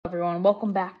everyone,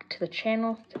 welcome back to the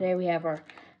channel. Today we have our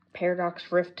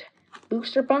Paradox Rift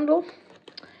booster bundle.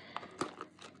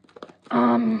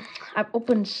 I've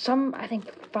opened some, I think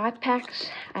 5 packs.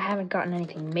 I haven't gotten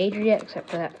anything major yet except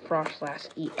for that Frostlass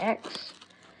EX.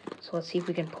 So let's see if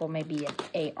we can pull maybe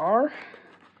an AR.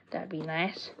 That'd be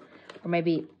nice. Or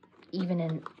maybe even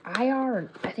an IR,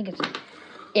 or I think it's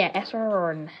SR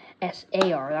or an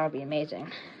SAR. That would be amazing.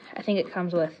 I think it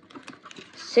comes with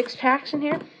 6 packs in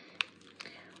here.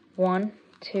 1,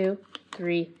 2,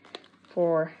 3,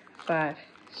 4, 5,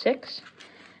 6.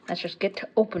 Let's just get to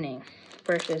opening.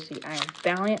 First is the Iron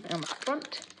Valiant on the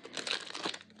front.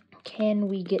 Can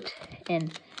we get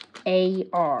an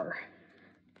AR?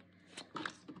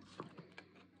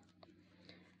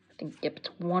 I think, yep, it's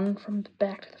 1 from the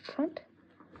back to the front.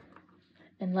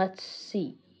 And let's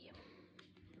see.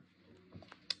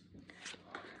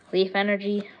 Leaf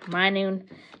Energy, Minoon,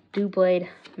 Doublade,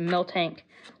 Miltank,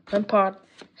 Limpod,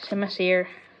 Simisear,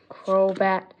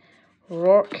 Crobat,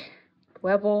 Rourke,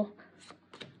 Dwebble,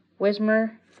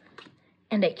 Whismur,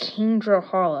 and a Kingdra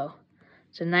Holo.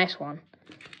 It's a nice one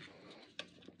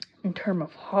in terms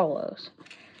of holos.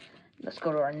 Let's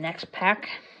go to our next pack.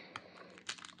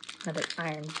 Another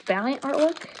Iron Valiant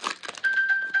artwork.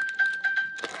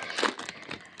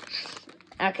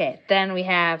 Okay, then we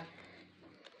have,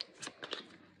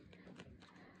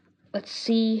 let's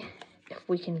see if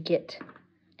we can get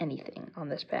anything on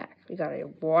this pack. We got a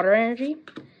Water Energy,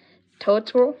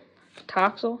 Toadswirl,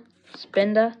 Toxel,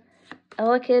 Spinda,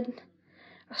 Elekid,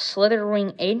 a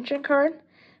Slitherwing Ancient card,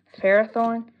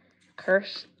 Ferrothorn,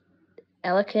 Curse,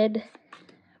 Elekid,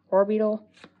 Orbital.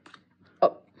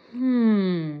 Oh,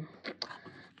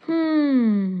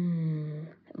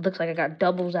 It looks like I got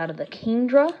doubles out of the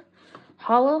Kingdra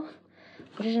Holo,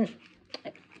 which isn't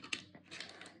a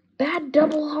bad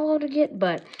double holo to get,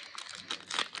 but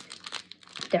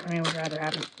definitely would rather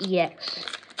have an EX.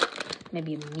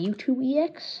 Maybe a Mewtwo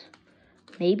EX?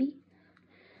 Maybe?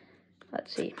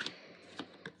 Let's see.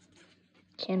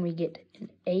 Can we get an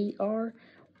AR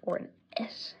or an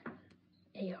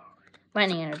SAR?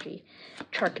 Lightning Energy,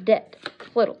 Charcadet,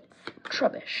 Flittle,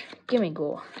 Trubbish,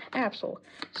 Gimmighoul, Absol,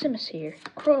 Simisear,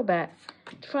 Crobat,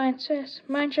 Defiant Cess,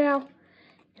 Minechow,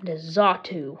 and a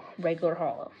Xatu regular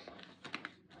holo.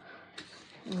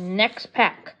 Next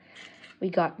pack, we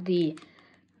got the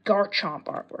Garchomp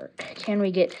artwork. Can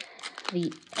we get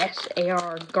the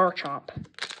SAR Garchomp?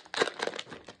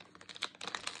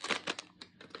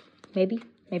 Maybe,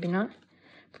 maybe not.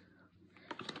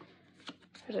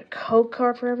 There's a code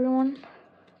card for everyone.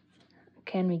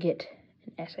 Can we get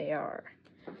an SAR?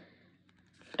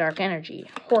 Dark Energy,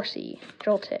 Horsey,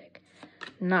 Joltik,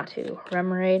 Natu,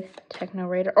 Remoraid, Techno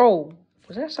Raider. Oh,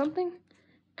 was that something?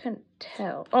 Couldn't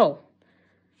tell. Oh.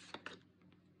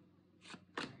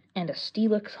 And a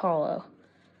Steelix Holo.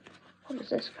 What is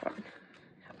this card?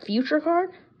 A Future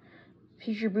card?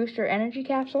 Future Booster Energy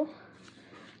Capsule.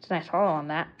 It's a nice holo on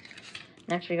that.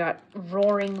 Next we got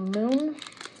Roaring Moon.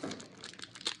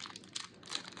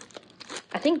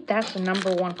 I think that's the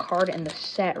 #1 card in the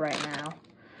set right now.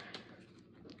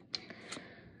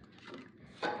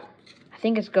 I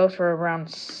think it goes for around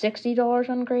 $60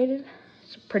 ungraded.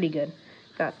 It's pretty good.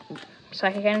 Got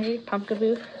Psychic Energy,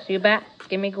 Pumpkaboo, Zubat,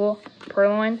 Gimmighoul,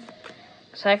 Purloin,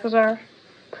 Cyclizar,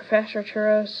 Professor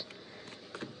Churros,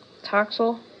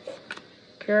 Toxel,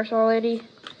 Purasol Lady,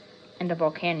 and a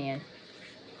Volcanion.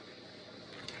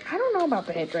 I don't know about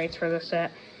the hit rates for this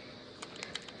set.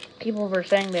 People were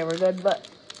saying they were good, but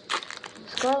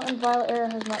Scarlet and Violet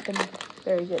era has not been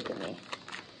very good to me.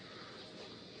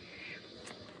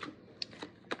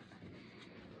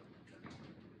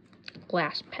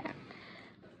 Last pack.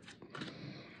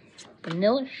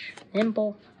 Vanillish,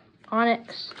 Nimble,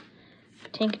 Onyx,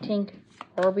 Tink,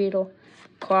 Orbital,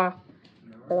 Claw,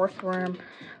 Orthworm,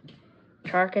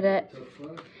 Charcadet,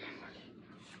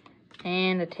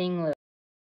 and a Tinglu.